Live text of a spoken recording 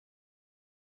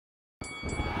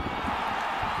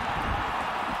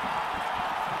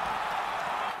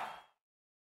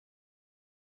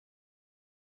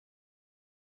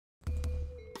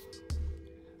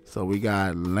So we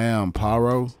got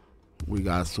Paro, we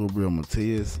got Subriel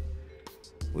Matias.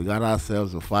 We got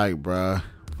ourselves a fight, bruh,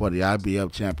 for the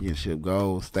IBF championship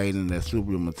gold, stating that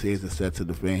Subriel Matias is set to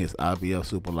defend his IBF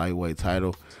super lightweight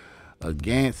title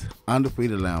against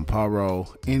undefeated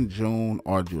Paro in June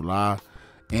or July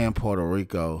in Puerto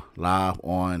Rico, live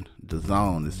on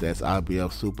DAZN. It says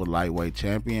IBF super lightweight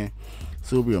champion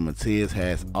Subriel Matias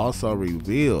has also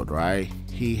revealed, right,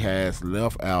 he has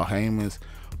left Al Haymon's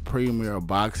Premier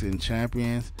Boxing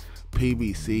Champions,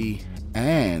 PBC,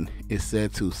 and is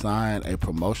set to sign a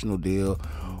promotional deal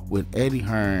with Eddie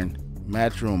Hearn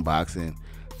Matchroom Boxing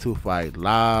to fight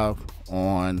live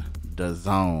on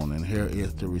DAZN. And here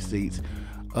is the receipts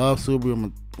of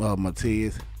Subriel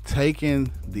Matias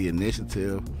taking the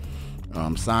initiative,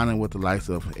 signing with the likes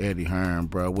of Eddie Hearn,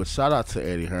 bro. Which, shout out to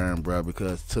Eddie Hearn, bro,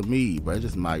 because to me, bro,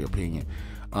 just my opinion,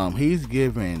 he's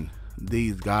given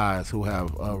these guys who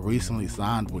have recently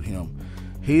signed with him,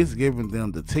 he's giving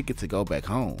them the ticket to go back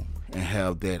home and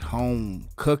have that home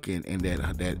cooking and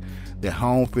that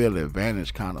home field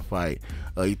advantage kind of fight.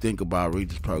 You think about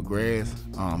Regis Progress,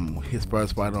 his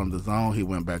first fight on DAZN, he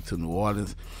went back to New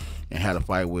Orleans and had a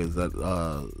fight with Dan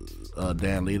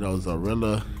Lito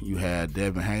Zorilla. You had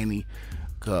Devin Haney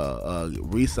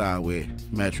re-signed with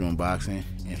Matchroom Boxing,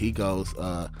 and he goes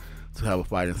to have a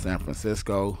fight in San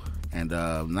Francisco. And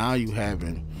now you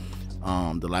having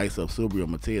the likes of Subriel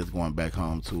Matias going back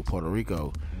home to Puerto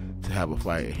Rico to have a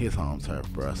fight at his home turf,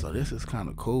 bro. So this is kind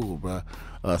of cool, bro.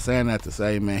 Saying that to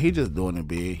say, man, he just doing it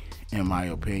big, in my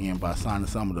opinion, by signing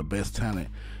some of the best talent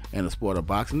in the sport of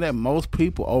boxing that most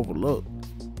people overlook.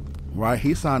 Right,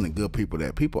 he's signing good people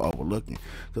that people overlooking.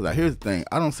 Because like, here's the thing,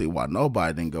 I don't see why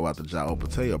nobody didn't go out to Joe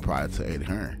Patel prior to Eddie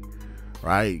Hearn.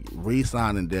 Right,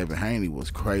 re-signing Devin Haney was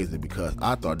crazy because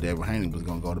I thought Devin Haney was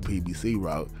gonna go the PBC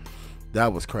route.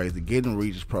 That was crazy. Getting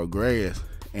Regis Progress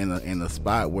in a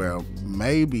spot where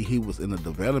maybe he was in the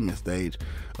development stage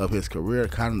of his career,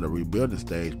 kind of the rebuilding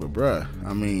stage. But bruh,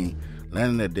 I mean,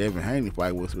 landing that Devin Haney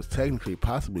fight was technically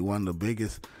possibly one of the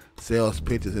biggest sales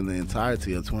pitches in the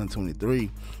entirety of 2023.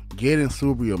 Getting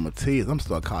Subriel Matias, I'm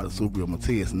still calling Subriel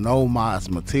Matias, no Mas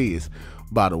Matias,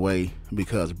 by the way,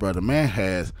 because brother man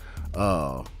has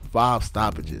 5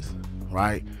 stoppages,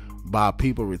 right, by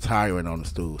people retiring on the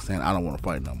stool saying I don't want to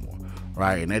fight no more,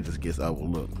 right, and that just gets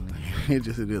overlooked. It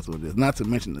is what it is. Not to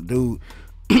mention the dude,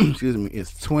 excuse me,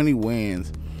 it's 20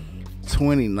 wins,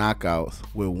 20 knockouts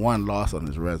with 1 loss on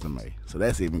his resume. So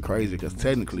that's even crazy because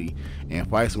technically in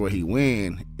fights where he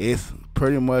win, it's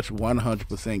pretty much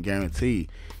 100%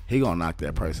 guaranteed he gonna knock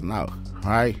that person out,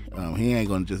 right? He ain't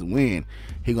gonna just win,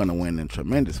 he gonna win in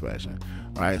tremendous fashion,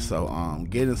 right? So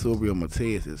getting Subriel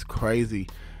Matias is crazy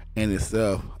in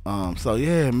itself. So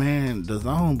yeah, man,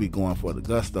 DAZN be going for the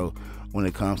gusto when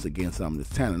it comes to getting some of this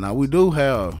talent. Now we do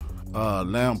have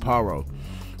Paro,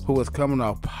 who is coming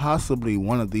off possibly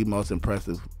one of the most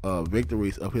impressive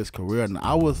victories of his career. And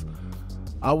I was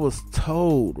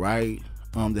told, right,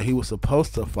 that he was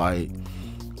supposed to fight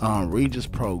Regis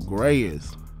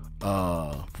Progress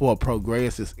for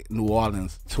Progress's New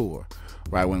Orleans tour,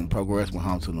 right? When Progress went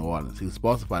home to New Orleans, he was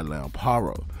supposed to fight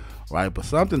Paro, right? But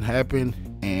something happened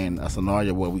in a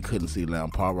scenario where we couldn't see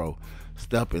Paro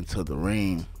step into the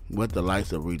ring with the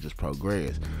likes of Regis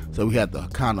Progress. So we had to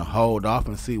kind of hold off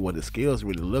and see what his skills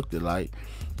really looked like,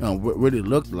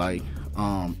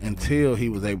 until he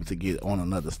was able to get on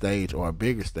another stage or a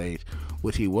bigger stage,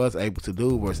 which he was able to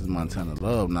do versus Montana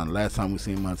Love. Now, the last time we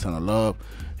seen Montana Love,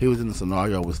 he was in a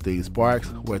scenario with Steve Sparks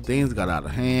where things got out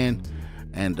of hand,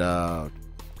 and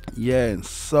yeah, in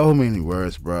so many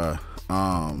words, bruh,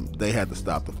 they had to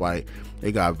stop the fight.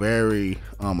 They got very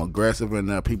aggressive in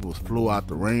there. People flew out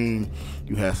the ring.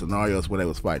 You had scenarios where they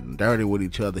was fighting dirty with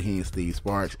each other, he and Steve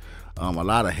Sparks. A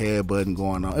lot of headbutting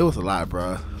going on. It was a lot,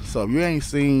 bro. So if you ain't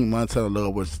seen Montana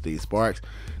Love versus Steve Sparks,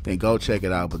 then go check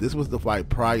it out. But this was the fight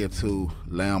prior to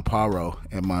Paro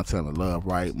and Montana Love,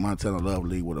 right? Montana Love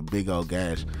lead with a big old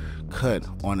gash cut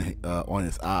on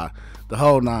his eye. The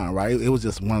whole 9, right? It was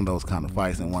just one of those kind of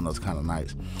fights and one of those kind of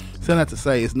nights. So that to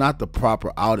say, it's not the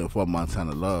proper outing for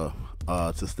Montana Love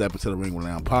to step into the ring with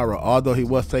Paro, although he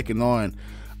was taking on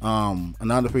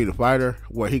an undefeated fighter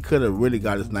where he could have really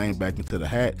got his name back into the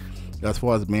hat as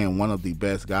far as being one of the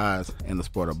best guys in the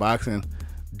sport of boxing.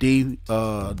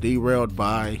 Derailed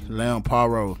by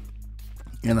Paro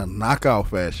in a knockout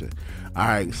fashion. All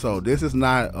right, so this is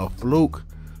not a fluke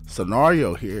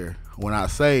scenario here when I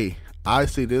say I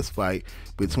see this fight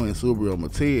between Subriel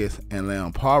Matias and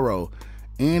Paro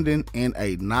ending in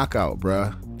a knockout,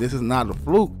 bruh. This is not a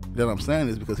fluke that I'm saying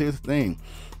this, because here's the thing.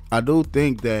 I do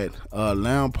think that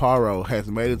Leon Paro has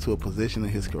made it to a position in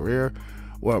his career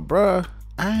where, bruh,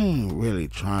 I ain't really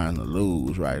trying to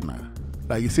lose right now.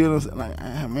 Like, you see what I'm saying?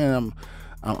 Like, man,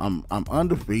 I'm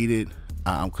undefeated.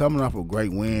 I'm coming off a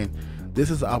great win. This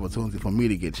is an opportunity for me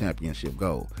to get championship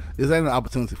gold. This ain't an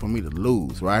opportunity for me to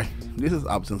lose, right? This is an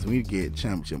opportunity for me to get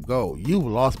championship gold. You've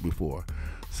lost before.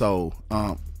 So,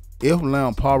 if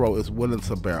Leon Paro is willing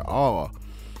to bear all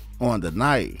on the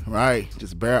night, right?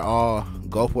 Just bear all,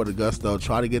 go for the gusto,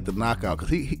 try to get the knockout.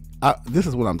 Because this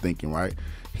is what I'm thinking, right?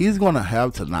 He's going to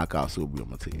have to knock out Subriel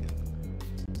Matias.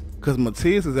 Because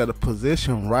Matias is at a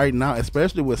position right now,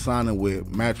 especially with signing with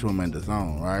Matchroom and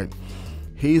DAZN, right?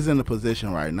 He's in a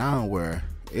position right now where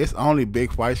it's only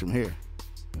big fights from here,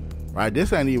 right?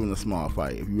 This ain't even a small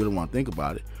fight if you really want to think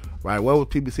about it, right? What was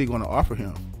PBC going to offer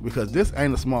him? Because this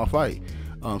ain't a small fight.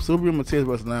 Subriel Matias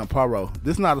versus Leon Paro,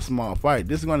 this is not a small fight.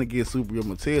 This is going to get Subriel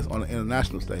Matias on the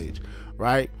international stage,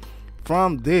 right?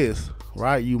 From this,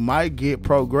 right, you might get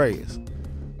Prograis,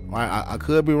 right? I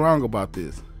could be wrong about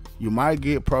this. You might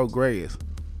get Prograis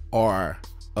or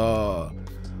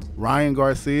Ryan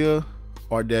Garcia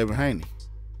or Devin Haney.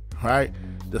 Right,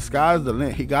 the sky's the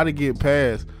limit. He got to get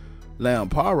past Leon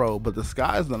Paro, but the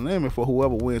sky's the limit for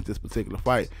whoever wins this particular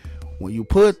fight. When you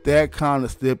put that kind of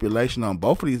stipulation on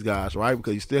both of these guys, right,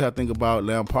 because you still have to think about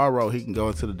Leon Paro. He can go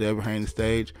into the Devin Haney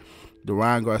stage, the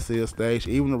Ryan Garcia stage,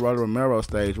 even the Rolly Romero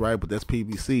stage, right? But that's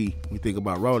PBC. We think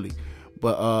about Rolly,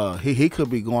 but he could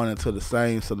be going into the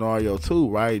same scenario too,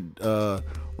 right?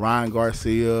 Ryan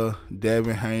Garcia,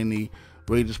 Devin Haney,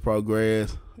 Regis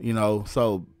Prograis, you know.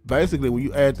 So basically, when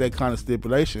you add that kind of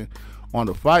stipulation on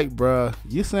the fight, bruh,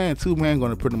 you're saying two men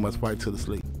going to pretty much fight to the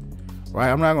sleep, right?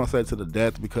 I'm not going to say to the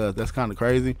death because that's kind of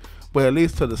crazy, but at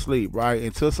least to the sleep, right?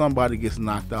 Until somebody gets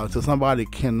knocked out, until somebody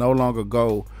can no longer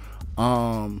go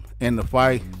in the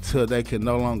fight, till they can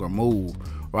no longer move,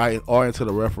 right? Or until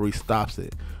the referee stops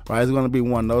it, right? It's going to be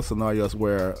one of those scenarios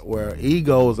where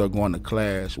egos are going to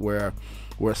clash, where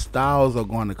styles are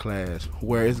going to clash,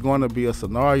 where it's going to be a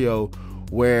scenario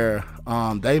where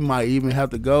they might even have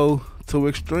to go to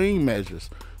extreme measures,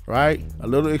 right? A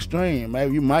little extreme.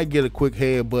 Maybe you might get a quick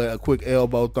headbutt, a quick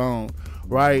elbow thrown,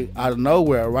 right, out of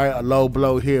nowhere, right? A low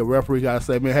blow here. Referee got to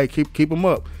say, man, hey, keep them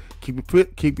up. Keep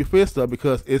your fist up,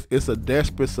 because it's a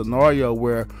desperate scenario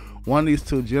where one of these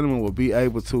two gentlemen will be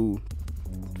able to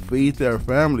feed their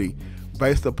family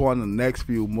based upon the next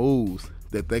few moves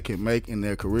that they can make in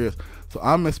their careers. So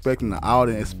I'm expecting the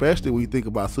outing, especially when you think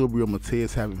about Subriel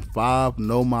Matias having 5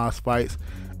 no-mas fights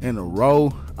in a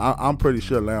row. I'm pretty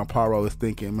sure Leon Paro is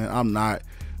thinking, man, I'm not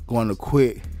going to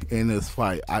quit in this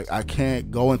fight. I can't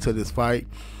go into this fight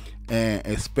and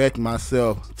expect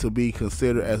myself to be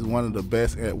considered as one of the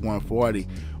best at 140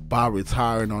 by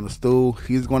retiring on the stool.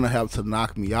 He's going to have to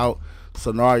knock me out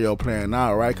scenario playing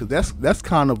out, right? Because that's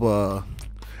kind of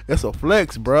it's a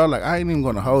flex, bro. Like, I ain't even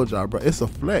gonna hold y'all, bro. It's a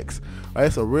flex, right?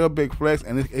 It's a real big flex,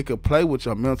 and it could play with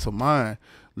your mental mind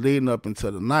leading up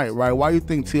into the night, right? Why you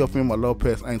think Teofimo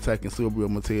Lopez ain't taking Subriel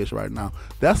Matias right now?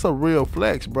 That's a real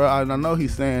flex, bro. And I know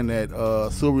he's saying that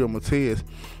Subriel Matias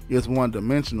is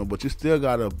one-dimensional, but you still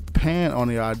gotta pan on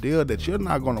the idea that you're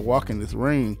not gonna walk in this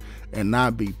ring and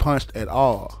not be punched at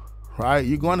all, right?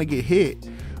 You're gonna get hit,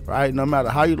 right? No matter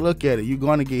how you look at it, you're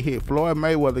going to get hit. Floyd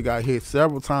Mayweather got hit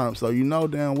several times, so you know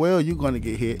damn well you're going to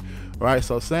get hit, right?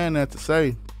 So saying that to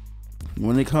say,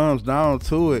 when it comes down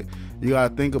to it, you got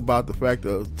to think about the fact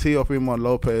of Teofimo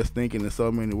Lopez thinking in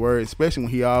so many words, especially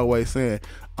when he always saying,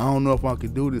 I don't know if I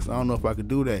could do this, I don't know if I could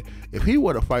do that. If he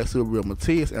were to fight Subriel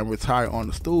Matias and retire on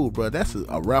the stool, bro, that's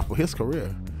a wrap for his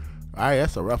career, right?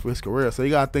 That's a wrap for his career. So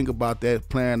you got to think about that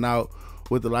playing out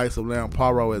with the likes of Leon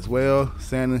Paro as well,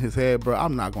 saying in his head, bro,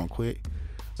 I'm not going to quit.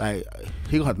 Like,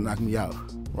 he going to have to knock me out,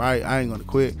 right? I ain't going to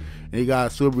quit. And you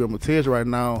got Subriel Matias right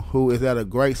now, who is at a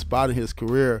great spot in his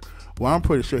career. Well, I'm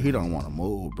pretty sure he don't want to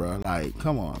move, bro. Like,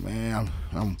 come on, man.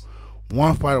 I'm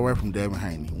one fight away from Devin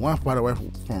Haney, one fight away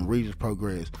from Regis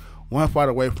Prograis, one fight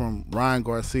away from Ryan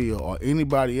Garcia or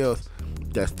anybody else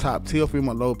that's top.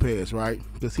 Teofimo Lopez, right?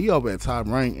 Because he over at Top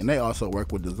Rank, and they also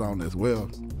work with DAZN as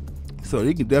well. So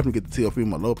you can definitely get the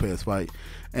Teofimo Lopez fight.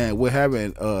 And with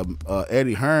having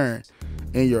Eddie Hearn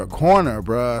in your corner,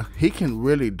 bruh, he can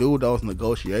really do those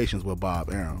negotiations with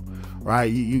Bob Arum, right?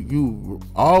 You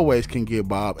always can get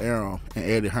Bob Arum and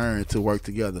Eddie Hearn to work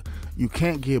together. You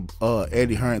can't get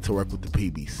Eddie Hearn to work with the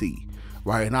PBC,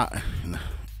 right? And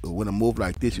with a move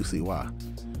like this, you see why,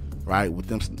 right? With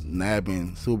them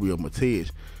nabbing Subriel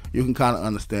Matias, you can kind of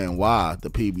understand why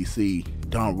the PBC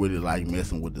don't really like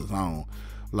messing with DAZN.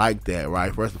 like that,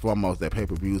 right? First and foremost, that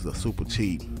pay-per-views are super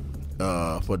cheap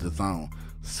for the zone.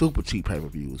 Super cheap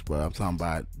pay-per-views, bro. I'm talking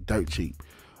about dirt cheap.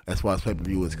 As far as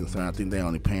pay-per-view is concerned, I think they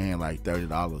only paying like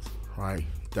 $30, right?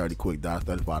 30 quick dollars,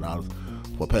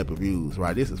 $35 for pay-per-views,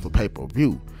 right? This is for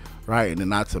pay-per-view, right? And then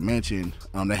not to mention,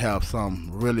 they have some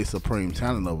really supreme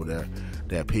talent over there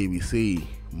that PBC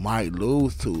might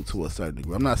lose to a certain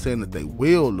degree. I'm not saying that they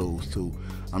will lose to.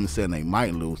 I'm just saying they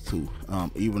might lose to.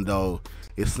 Even though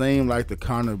it seemed like the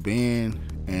Conor Ben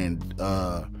and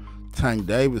Tank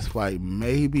Davis fight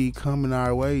may be coming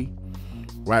our way,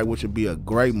 right? Which would be a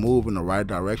great move in the right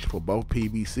direction for both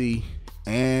PBC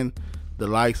and the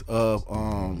likes of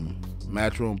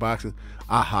Matchroom Boxing.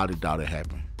 I highly doubt it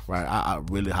happened, right? I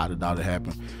really highly doubt it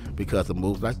happened because of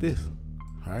moves like this,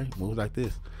 right? Moves like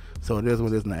this. So it is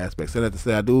what it is in the aspect. So that to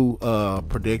say, I do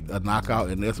predict a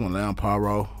knockout in this one,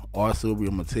 Paro or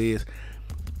Subriel Matias.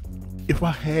 If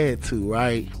I had to,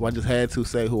 right? If I just had to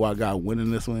say who I got winning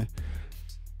this one,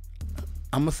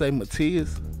 I'm going to say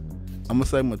Matias.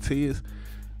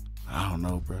 I don't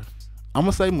know, bro. I'm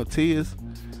going to say Matias.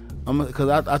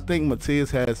 Because I think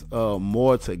Matias has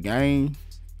more to gain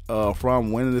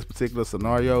from winning this particular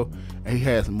scenario, and he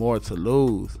has more to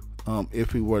lose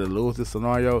if he were to lose this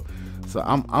scenario. So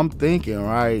I'm thinking,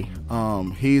 right,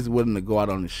 he's willing to go out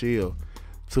on the shield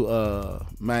to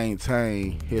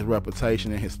maintain his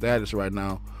reputation and his status right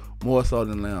now, more so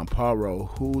than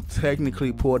Paro, who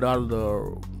technically pulled out of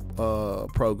the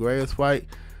Progress fight.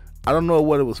 I don't know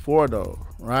what it was for though,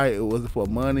 right? Was it for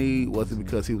money? Was it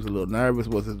because he was a little nervous?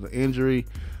 Was it an injury?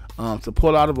 To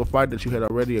pull out of a fight that you had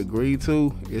already agreed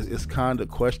to is kind of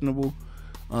questionable.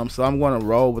 So I'm going to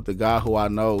roll with the guy who I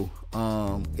know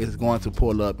is going to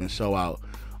pull up and show out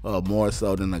more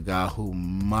so than the guy who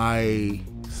might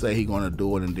say he's going to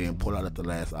do it and then pull out at the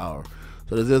last hour.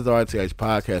 So this is the RTH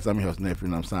Podcast. I'm your host, Nephew,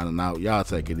 and I'm signing out. Y'all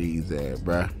take it easy,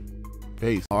 bruh.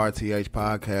 Peace. RTH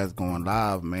Podcast going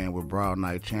live, man, with BRWAL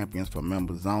Night Champions for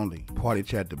members only. Party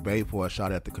chat debate for a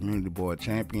shot at the community board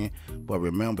champion. But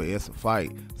remember, it's a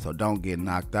fight, so don't get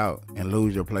knocked out and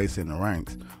lose your place in the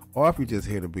ranks. Or if you're just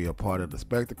here to be a part of the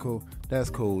spectacle, that's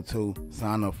cool too.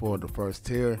 Sign up for the first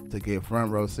tier to get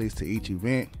front row seats to each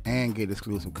event and get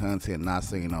exclusive content not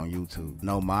seen on YouTube.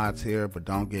 No mods here, but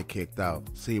don't get kicked out.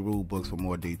 See rule books for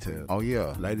more details. Oh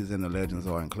yeah, ladies and the legends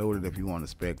are included if you want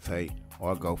to spectate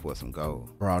or go for some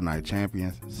gold. BRWAL Night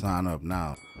Champions, sign up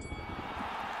now.